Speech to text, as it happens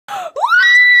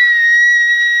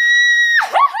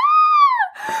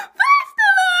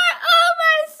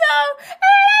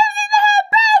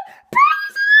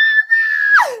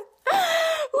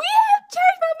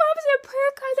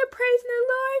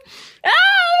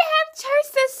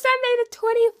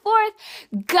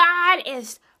God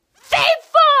is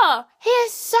faithful. He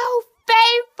is so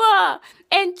faithful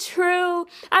and true.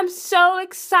 I'm so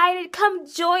excited. Come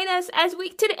join us as we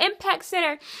to the Impact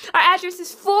Center. Our address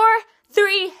is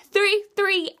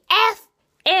 4333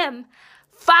 FM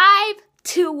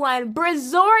 521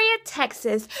 Brazoria,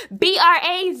 Texas.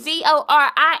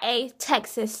 Brazoria,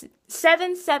 Texas.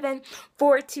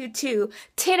 77422.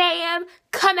 10 a.m.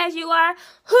 Come as you are.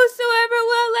 Whosoever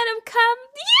will, let him come.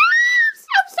 Yes!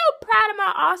 I'm so proud of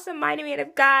my awesome mighty man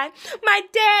of God. My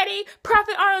daddy,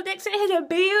 Prophet Arnold Dickson, has a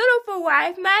beautiful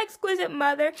wife, my exquisite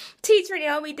mother, Teacher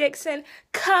Naomi Dickson.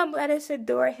 Come, let us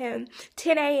adore him.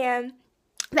 10 a.m.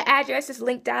 The address is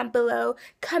linked down below.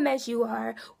 Come as you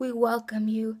are. We welcome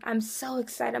you. I'm so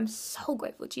excited. I'm so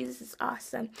grateful. Jesus is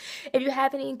awesome. If you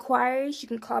have any inquiries, you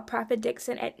can call Prophet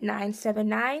Dickson at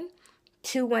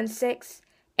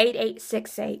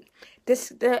 979-216-8868.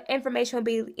 The information will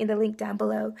be in the link down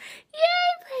below. Yay!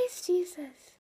 Praise Jesus.